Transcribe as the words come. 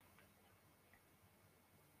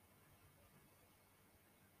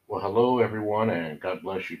Hello everyone, and God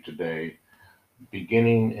bless you today.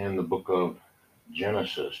 Beginning in the book of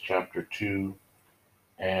Genesis, chapter 2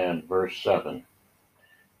 and verse 7.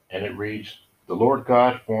 And it reads, The Lord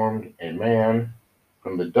God formed a man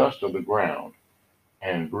from the dust of the ground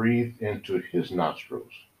and breathed into his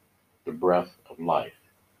nostrils the breath of life.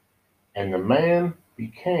 And the man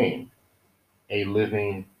became a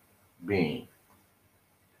living being.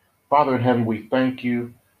 Father in heaven, we thank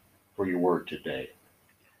you for your word today.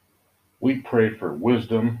 We pray for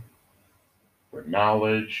wisdom, for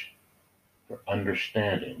knowledge, for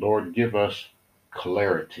understanding. Lord, give us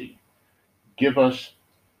clarity. Give us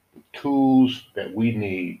the tools that we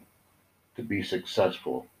need to be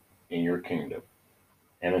successful in your kingdom.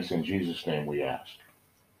 And it's in Jesus' name we ask.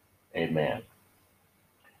 Amen.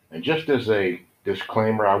 And just as a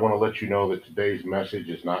disclaimer, I want to let you know that today's message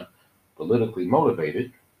is not politically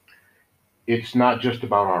motivated. It's not just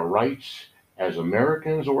about our rights as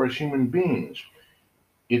Americans or as human beings.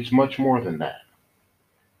 It's much more than that.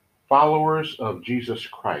 Followers of Jesus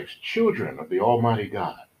Christ, children of the Almighty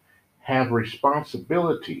God, have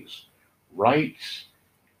responsibilities, rights,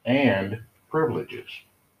 and privileges.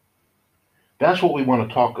 That's what we want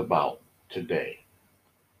to talk about today.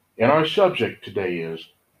 And our subject today is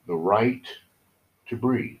the right to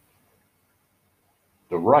breathe.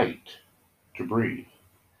 The right to breathe.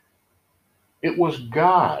 It was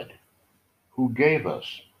God who gave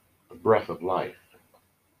us the breath of life.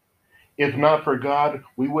 If not for God,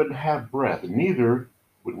 we wouldn't have breath, neither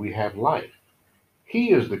would we have life.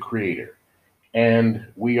 He is the creator, and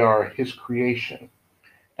we are his creation.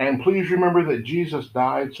 And please remember that Jesus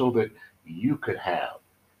died so that you could have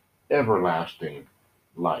everlasting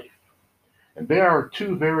life. And there are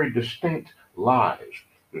two very distinct lives.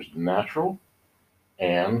 There's the natural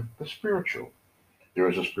and the spiritual. There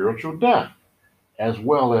is a spiritual death as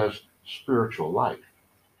well as spiritual life.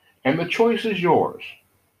 And the choice is yours.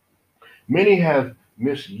 Many have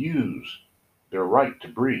misused their right to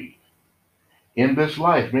breathe. In this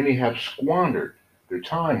life, many have squandered their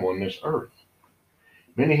time on this earth.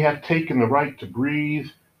 Many have taken the right to breathe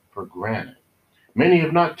for granted. Many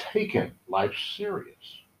have not taken life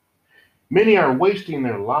serious. Many are wasting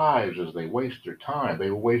their lives as they waste their time.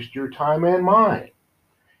 They will waste your time and mine.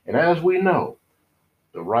 And as we know,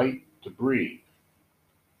 the right to breathe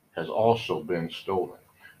has also been stolen.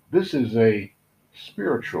 This is a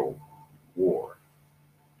spiritual war.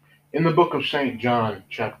 In the book of St. John,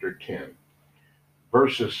 chapter 10,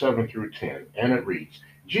 verses 7 through 10, and it reads,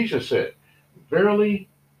 Jesus said, Verily,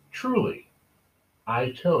 truly,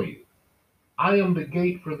 I tell you, I am the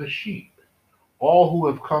gate for the sheep. All who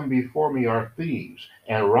have come before me are thieves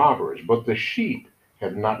and robbers, but the sheep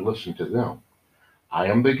have not listened to them. I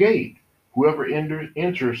am the gate. Whoever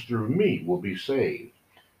enters through me will be saved.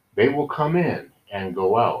 They will come in and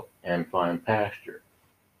go out and find pasture.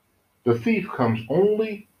 The thief comes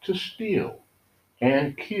only to steal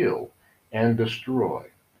and kill and destroy.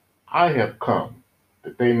 I have come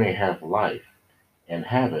that they may have life and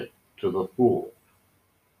have it to the full.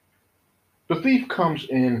 The thief comes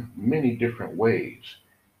in many different ways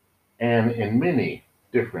and in many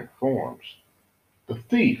different forms. The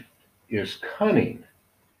thief is cunning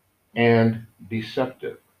and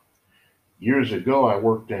deceptive. Years ago, I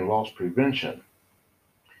worked in loss prevention.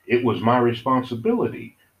 It was my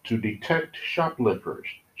responsibility to detect shoplifters,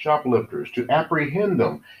 to apprehend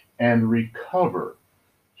them and recover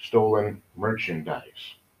stolen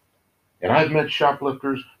merchandise. And I've met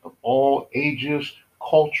shoplifters of all ages,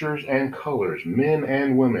 cultures, and colors, men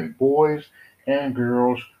and women, boys and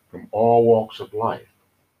girls from all walks of life.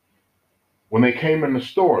 When they came in the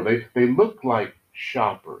store, they looked like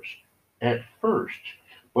shoppers at first,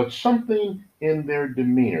 but something in their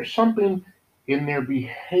demeanor, something in their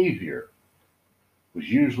behavior was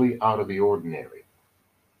usually out of the ordinary.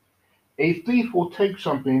 A thief will take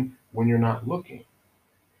something when you're not looking.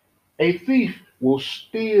 A thief will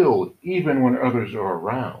steal even when others are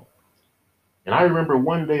around. And I remember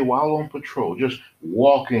one day while on patrol, just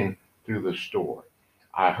walking through the store,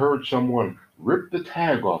 I heard someone rip the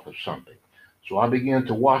tag off of something. So I began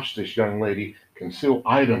to watch this young lady conceal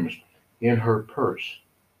items in her purse.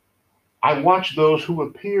 I watched those who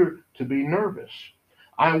appeared to be nervous.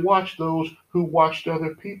 I watched those who watched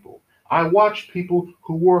other people. I watched people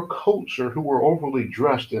who wore coats or who were overly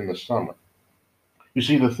dressed in the summer. You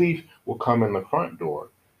see, the thief will come in the front door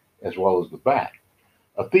as well as the back.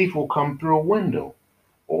 A thief will come through a window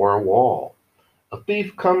or a wall. A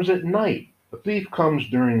thief comes at night. A thief comes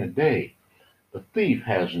during the day. The thief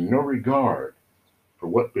has no regard for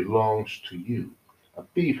what belongs to you. A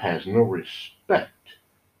thief has no respect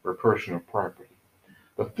for personal property.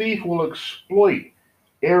 The thief will exploit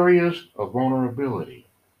areas of vulnerability.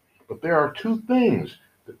 But there are two things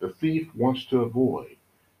that the thief wants to avoid.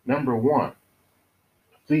 Number one,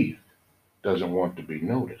 the thief doesn't want to be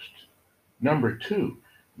noticed. Number two,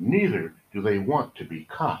 neither do they want to be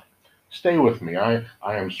caught. Stay with me. I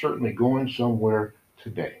am certainly going somewhere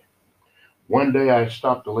today. One day I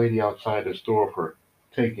stopped a lady outside the store for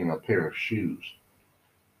taking a pair of shoes.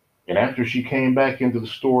 And after she came back into the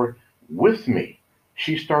store with me,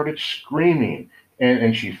 she started screaming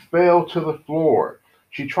and she fell to the floor.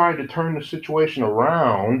 She tried to turn the situation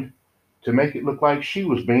around to make it look like she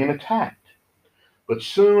was being attacked. But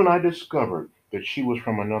soon I discovered that she was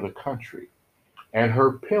from another country and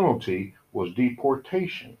her penalty was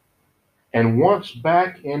deportation. And once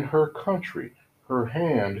back in her country, her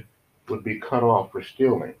hand would be cut off for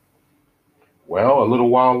stealing. Well, a little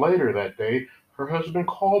while later that day, her husband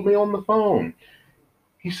called me on the phone.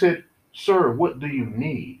 He said, "Sir, what do you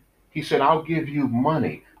need?" He said, "I'll give you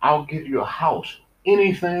money. I'll give you a house.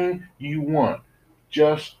 Anything you want.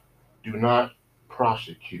 Just do not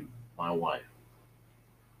prosecute my wife."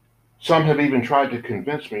 Some have even tried to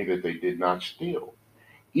convince me that they did not steal,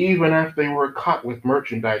 even after they were caught with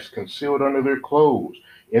merchandise concealed under their clothes,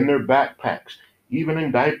 in their backpacks, even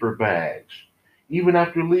in diaper bags. Even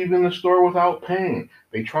after leaving the store without paying,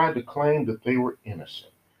 they tried to claim that they were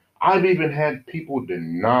innocent. I've even had people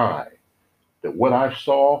deny that what I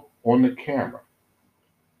saw on the camera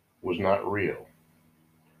was not real.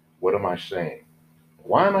 What am I saying?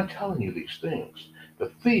 Why am I telling you these things? The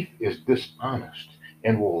thief is dishonest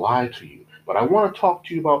and will lie to you. But I want to talk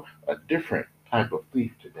to you about a different type of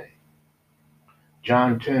thief today.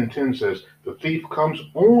 John 10:10 says, "The thief comes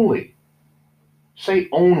only," say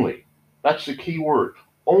only, that's the key word,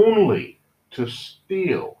 only to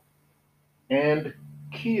steal and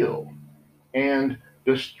kill and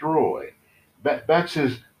destroy. That's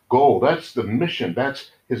his goal. That's the mission.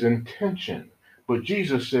 That's his intention. But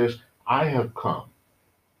Jesus says, "I have come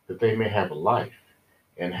that they may have life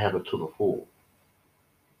and have it to the full."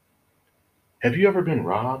 Have you ever been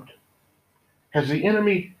robbed? Has the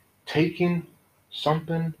enemy taken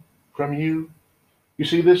something from you? You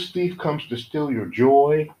see, this thief comes to steal your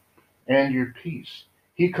joy and your peace.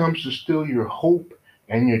 He comes to steal your hope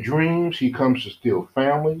and your dreams. He comes to steal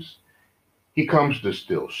families. He comes to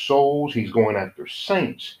steal souls. He's going after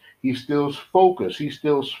saints. He steals focus. He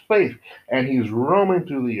steals faith. And he's roaming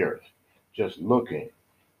through the earth just looking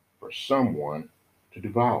for someone to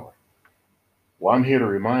devour. Well, I'm here to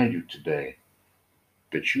remind you today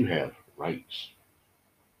that you have rights.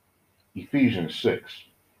 Ephesians 6,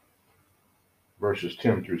 verses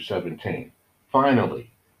 10 through 17.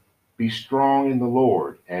 Finally, be strong in the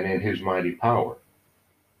Lord and in his mighty power.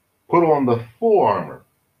 Put on the full armor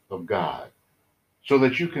of God so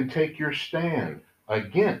that you can take your stand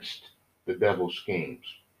against the devil's schemes.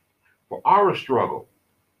 For our struggle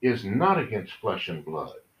is not against flesh and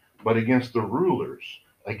blood, but against the rulers,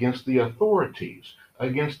 against the authorities,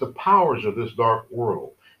 against the powers of this dark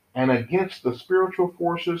world, and against the spiritual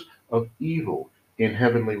forces of evil in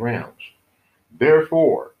heavenly realms.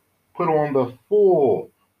 Therefore, put on the full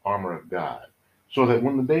armor of God, so that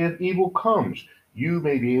when the day of evil comes, you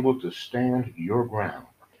may be able to stand your ground.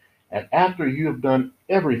 And after you have done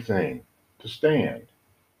everything to stand,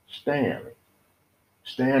 stand.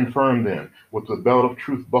 Stand firm then, with the belt of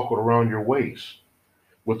truth buckled around your waist,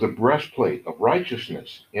 with the breastplate of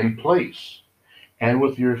righteousness in place, and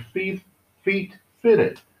with your feet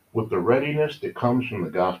fitted with the readiness that comes from the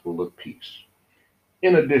gospel of peace.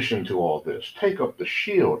 In addition to all this, take up the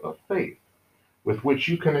shield of faith, with which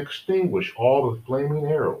you can extinguish all the flaming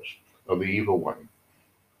arrows of the evil one.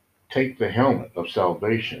 Take the helmet of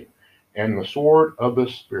salvation and the sword of the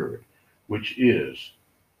Spirit, which is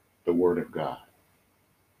the Word of God.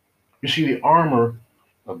 You see, the armor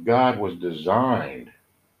of God was designed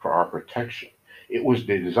for our protection. It was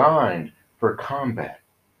designed for combat.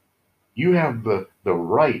 You have the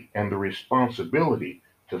right and the responsibility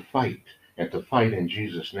to fight and to fight in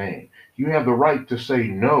Jesus' name. You have the right to say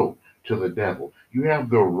no to the devil. You have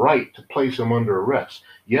the right to place him under arrest.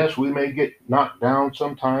 Yes, we may get knocked down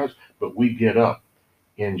sometimes, but we get up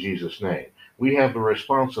in Jesus' name. We have the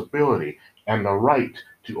responsibility and the right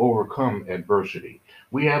to overcome adversity.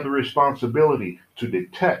 We have the responsibility to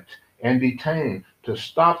detect and detain, to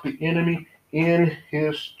stop the enemy in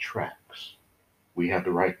his tracks. We have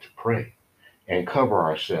the right to pray and cover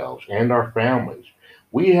ourselves and our families.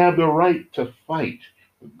 We have the right to fight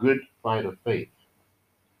the good fight of faith.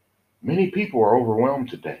 Many people are overwhelmed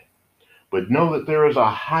today, but know that there is a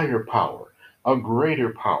higher power, a greater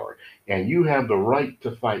power, and you have the right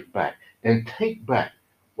to fight back and take back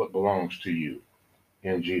what belongs to you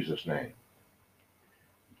in Jesus' name.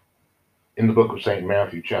 in the book of St.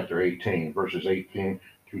 Matthew, chapter 18, verses 18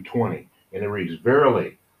 through 20. And it reads,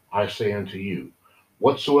 Verily I say unto you,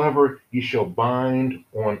 whatsoever ye shall bind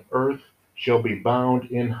on earth shall be bound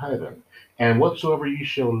in heaven, and whatsoever ye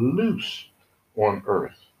shall loose on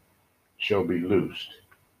earth shall be loosed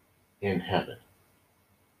in heaven.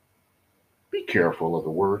 Be careful of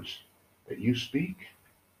the words that you speak.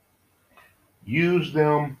 Use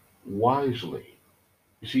them wisely.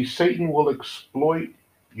 You see, Satan will exploit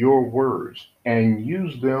your words and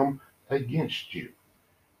use them against you.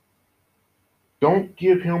 Don't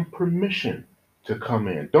give him permission to come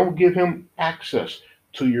in. Don't give him access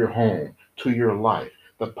to your home, to your life.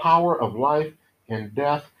 The power of life and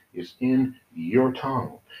death is in your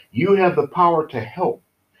tongue. You have the power to help.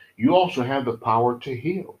 You also have the power to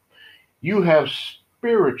heal. You have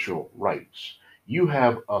spiritual rights. You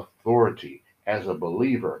have authority as a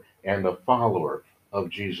believer and a follower of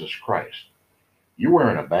Jesus Christ. You're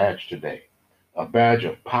wearing a badge today, a badge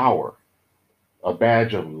of power, a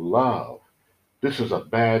badge of love. This is a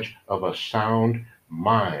badge of a sound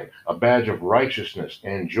mind, a badge of righteousness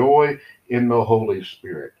and joy in the Holy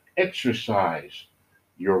Spirit. Exercise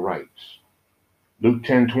your rights. Luke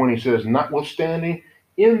 10:20 says, Notwithstanding,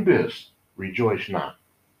 in this rejoice not,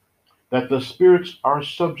 that the spirits are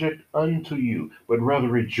subject unto you, but rather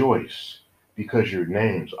rejoice, because your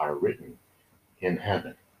names are written in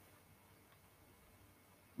heaven.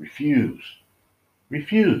 Refuse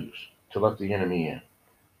to let the enemy in.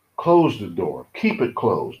 Close the door. Keep it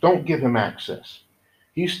closed. Don't give him access.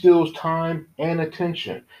 He steals time and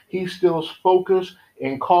attention. He steals focus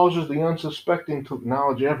and causes the unsuspecting to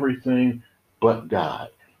acknowledge everything but God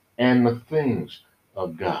and the things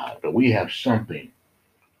of God. But we have something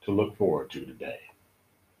to look forward to today.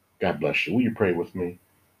 God bless you. Will you pray with me?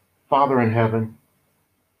 Father in heaven,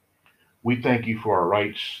 we thank you for our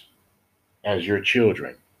rights as your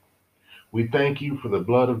children. We thank you for the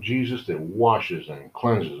blood of Jesus that washes and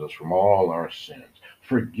cleanses us from all our sins.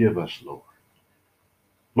 Forgive us, Lord.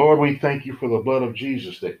 Lord, we thank you for the blood of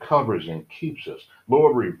Jesus that covers and keeps us.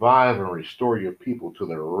 Lord, revive and restore your people to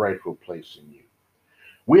their rightful place in you.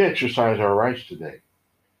 We exercise our rights today,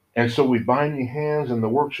 and so we bind the hands and the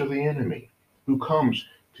works of the enemy who comes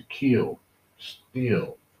to kill,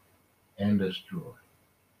 steal, and destroy.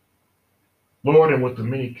 Lord, and with the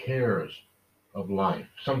many cares of life,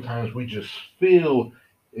 sometimes we just feel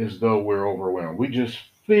as though we're overwhelmed. We just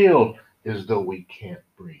feel as though we can't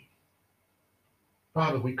breathe.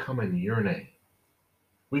 Father, we come in your name.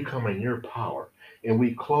 We come in your power, and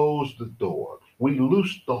we close the door. We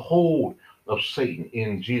loose the hold of Satan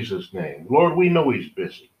in Jesus' name. Lord, we know he's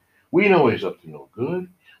busy. We know he's up to no good.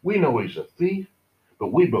 We know he's a thief,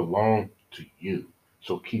 but we belong to you.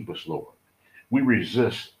 So keep us, Lord. We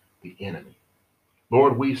resist the enemy.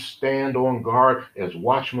 Lord, we stand on guard as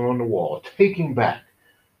watchmen on the wall, taking back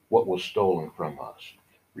what was stolen from us,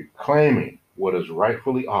 reclaiming what is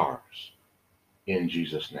rightfully ours. In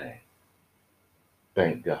Jesus' name.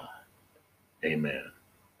 Thank God. Amen.